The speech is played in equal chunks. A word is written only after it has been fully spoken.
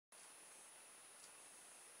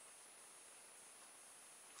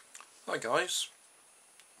Hi guys,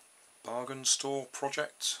 bargain store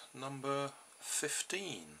project number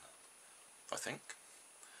 15 I think.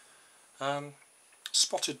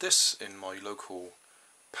 Spotted this in my local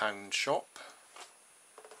pound shop.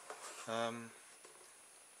 I'd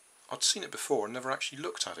seen it before and never actually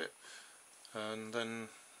looked at it, and then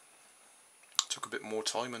took a bit more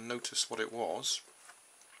time and noticed what it was.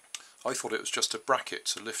 I thought it was just a bracket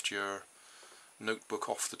to lift your notebook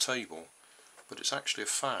off the table, but it's actually a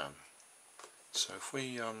fan. So if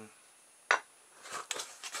we open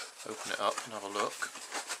it up and have a look,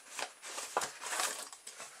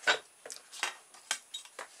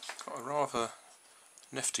 it's got a rather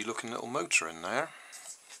nifty looking little motor in there.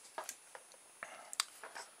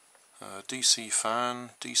 DC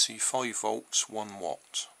fan, DC 5 volts, 1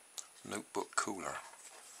 watt, notebook cooler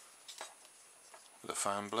with a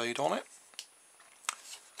fan blade on it.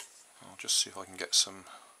 I'll just see if I can get some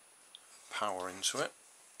power into it.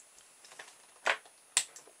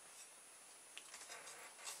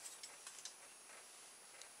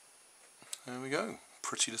 There we go,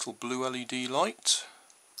 pretty little blue LED light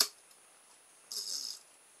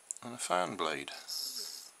and a fan blade.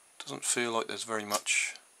 Doesn't feel like there's very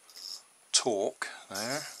much torque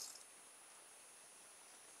there.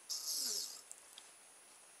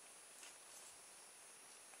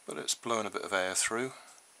 But it's blowing a bit of air through.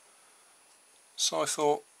 So I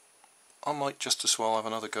thought I might just as well have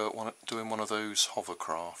another go at doing one of those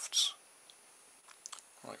hovercrafts.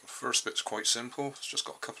 Right, the first bit's quite simple. It's just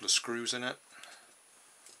got a couple of screws in it.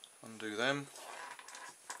 Undo them.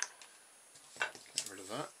 Get rid of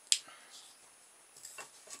that.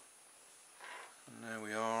 And there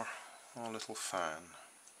we are, our little fan.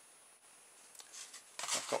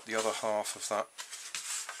 I've got the other half of that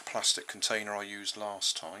plastic container I used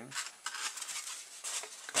last time.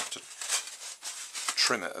 Gonna have to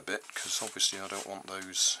trim it a bit because obviously I don't want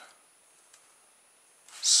those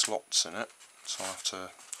slots in it. So I have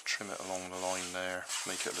to trim it along the line there,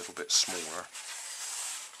 make it a little bit smaller.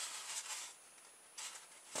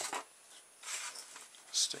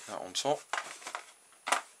 Stick that on top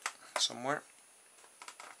somewhere.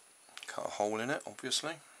 Cut a hole in it,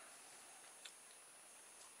 obviously.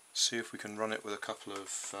 See if we can run it with a couple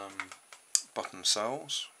of button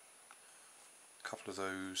cells. A couple of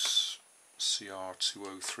those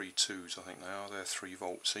CR2032s I think they are. They're 3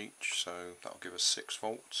 volts each, so that'll give us 6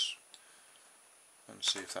 volts. And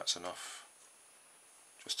see if that's enough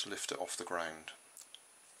just to lift it off the ground.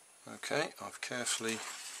 Okay, I've carefully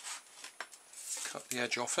cut the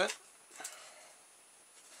edge off it.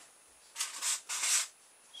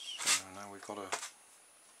 So now we've got a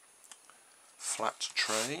flat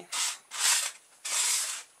tray.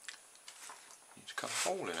 Need to cut a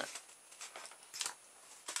hole in it.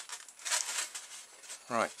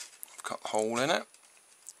 Right, I've cut the hole in it.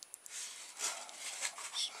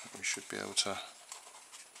 So we should be able to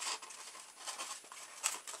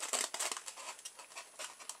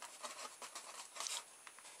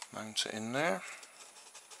mount it in there.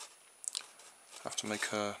 Have to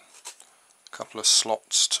make a couple of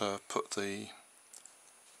slots to put the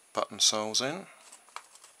button cells in,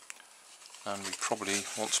 and we probably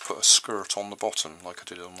want to put a skirt on the bottom like I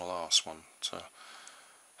did on the last one to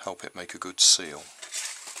help it make a good seal.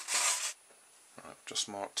 Right, I've just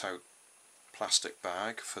marked out plastic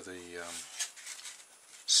bag for the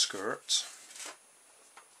skirt.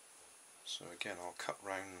 So again I'll cut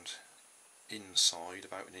round inside,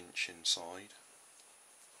 about 1 inch inside.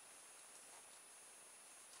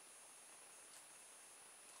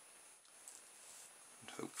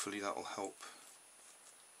 And hopefully that will help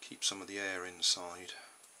keep some of the air inside.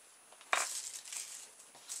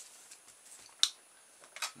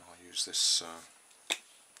 And I'll use this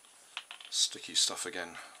sticky stuff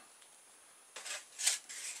again.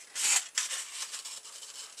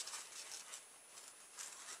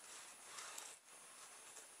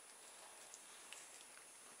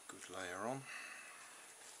 Layer on.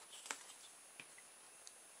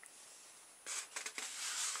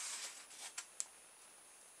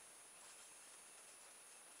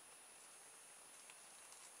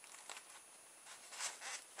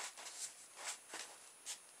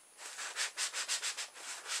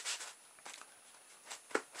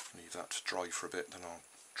 Leave that to dry for a bit, then I'll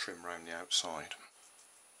trim round the outside.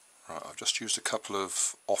 Right, I've just used a couple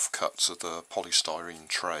of offcuts of the polystyrene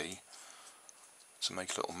tray to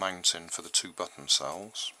make a little mounting for the 2 button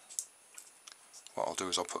cells. What I'll do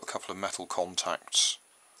is I'll put a couple of metal contacts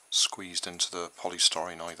squeezed into the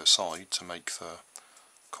polystyrene either side to make the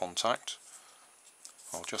contact.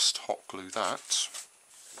 I'll just hot glue that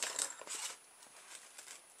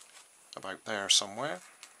about there somewhere.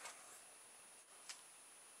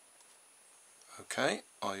 Okay,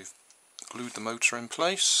 I've glued the motor in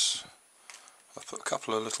place. I've put a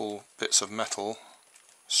couple of little bits of metal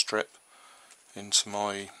strip into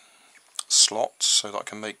my slots so that I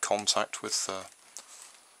can make contact with the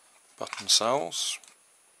button cells.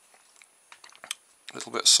 A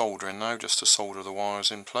little bit of soldering now just to solder the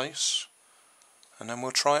wires in place, and then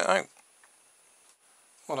we'll try it out.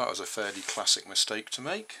 Well, that was a fairly classic mistake to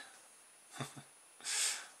make.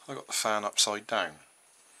 I got the fan upside down.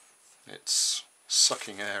 It's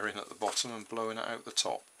sucking air in at the bottom and blowing it out the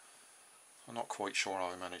top. I'm not quite sure how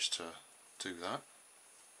I managed to do that,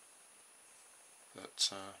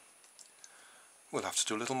 but we'll have to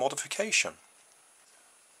do a little modification.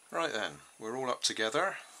 Right then, we're all up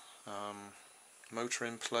together. Motor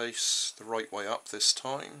in place, the right way up this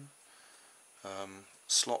time.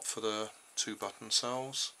 Slot for the 2 button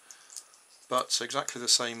cells, but exactly the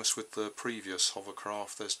same as with the previous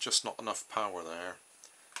Hovercraft, there's just not enough power there.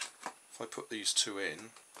 If I put these 2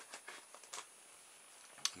 in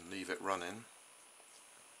and leave it running,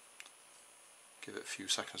 give it a few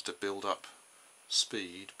seconds to build up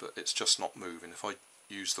speed, but it's just not moving. If I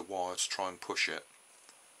use the wire to try and push it,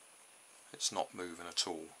 it's not moving at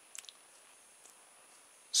all.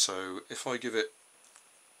 So if I give it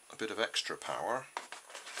a bit of extra power,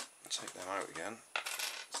 take them out again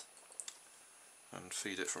and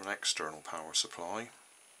feed it from an external power supply,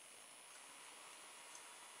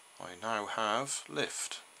 I now have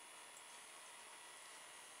lift.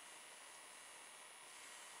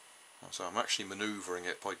 So I'm actually manoeuvring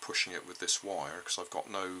it by pushing it with this wire because I've got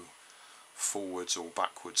no forwards or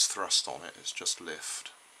backwards thrust on it, it's just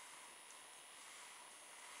lift.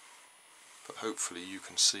 But hopefully you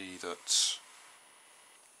can see that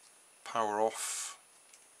power off,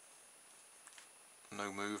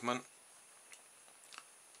 no movement,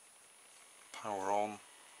 power on,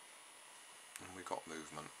 and we've got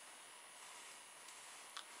movement.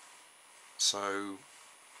 So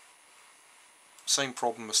same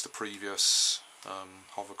problem as the previous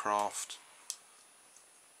Hovercraft.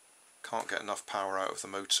 Can't get enough power out of the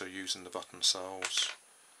motor using the button cells.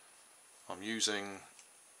 I'm using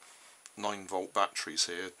 9-volt batteries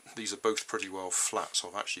here. These are both pretty well flat, so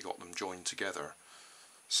I've actually got them joined together.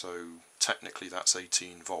 So technically that's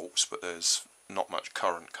 18 volts, but there's not much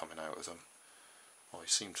current coming out of them. I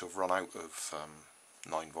seem to have run out of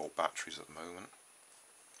 9-volt batteries at the moment.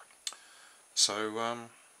 So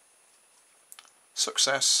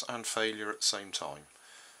success and failure at the same time.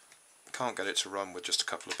 Can't get it to run with just a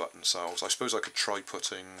couple of button cells. I suppose I could try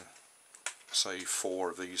putting, say, 4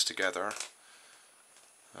 of these together,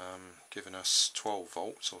 giving us 12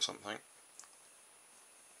 volts or something,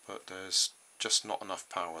 but there's just not enough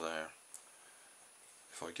power there.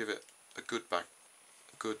 If I give it a good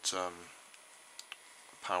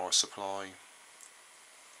power supply,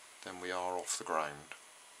 then we are off the ground.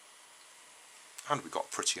 And we've got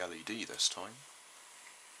a pretty LED this time.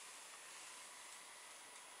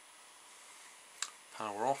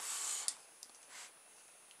 Power off.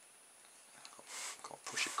 Got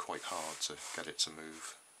to push it quite hard to get it to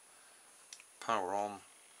move. Power on.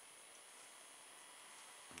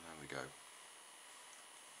 And there we go.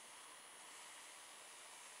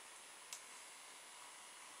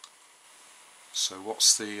 So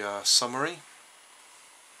what's the summary?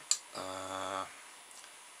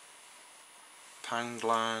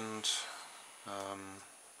 Poundland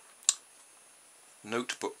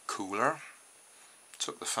notebook cooler.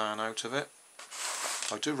 Took the fan out of it.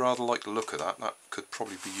 I do rather like the look of that. That could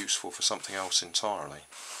probably be useful for something else entirely.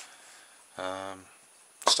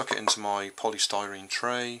 Stuck it into my polystyrene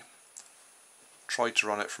tray. Tried to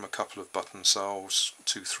run it from a couple of button cells,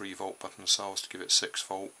 2 3-volt button cells to give it 6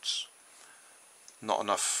 volts. Not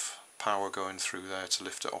enough power going through there to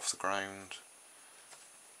lift it off the ground.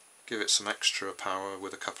 Give it some extra power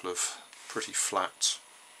with a couple of pretty flat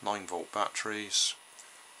 9-volt batteries,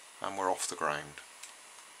 and we're off the ground.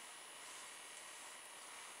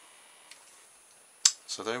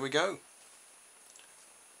 So there we go.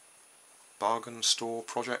 Bargain store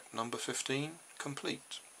project number 15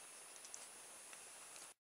 complete.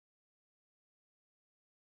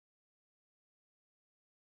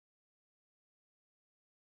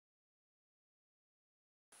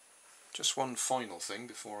 Just one final thing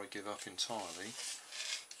before I give up entirely.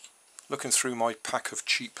 Looking through my pack of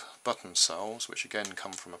cheap button cells, which again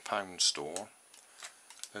come from a pound store,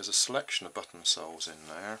 there's a selection of button cells in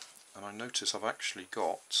there, and I notice I've actually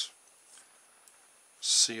got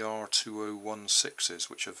CR2016s,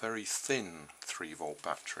 which are very thin 3-volt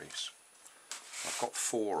batteries. I've got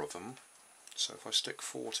 4 of them, so if I stick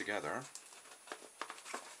 4 together,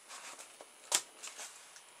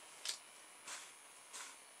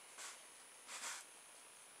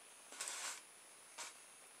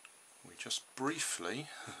 just briefly,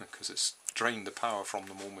 because it's drained the power from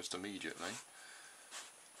them almost immediately,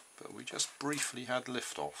 but we just briefly had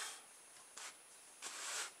liftoff.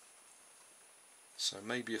 So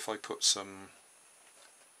maybe if I put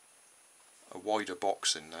a wider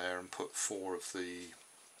box in there and put 4 of the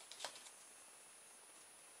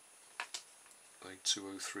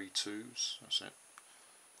 2032s, that's it,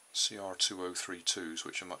 CR2032s,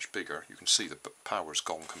 which are much bigger. You can see the power's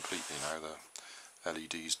gone completely now, the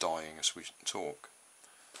LED's dying as we talk.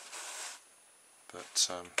 But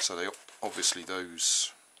so they obviously,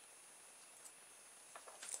 those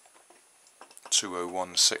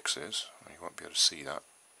 2016s, you won't be able to see that,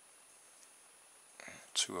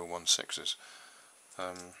 2016s,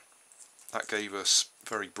 that gave us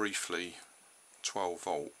very briefly 12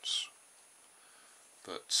 volts,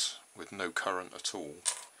 but with no current at all.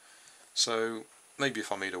 So maybe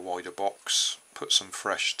if I made a wider box, put some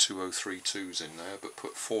fresh 2032s in there, but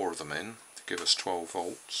put 4 of them in to give us 12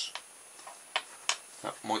 volts,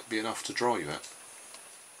 that might be enough to drive it.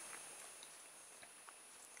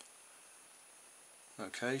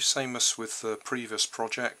 Okay, same as with the previous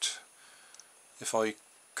project. If I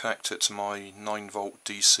connect it to my 9 volt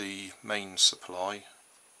DC main supply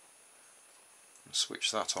and switch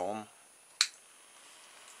that on,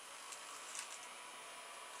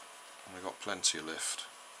 and we've got plenty of lift.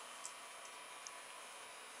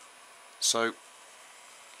 So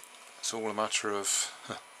it's all a matter of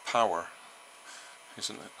power,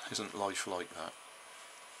 isn't it? Isn't life like that?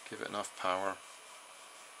 Give it enough power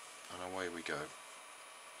and away we go.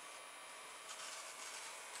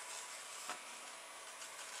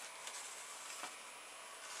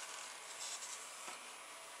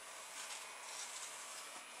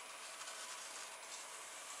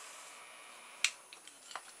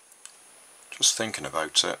 Just thinking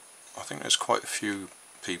about it, I think there's quite a few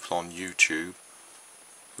people on YouTube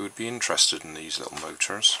who would be interested in these little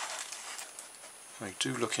motors. They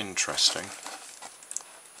do look interesting,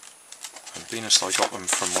 and being as I got them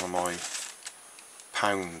from one of my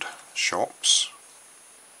pound shops,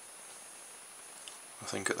 I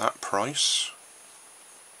think at that price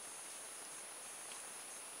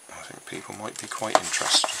I think people might be quite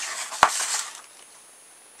interested.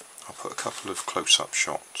 I'll put a couple of close-up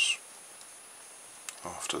shots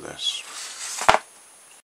after this.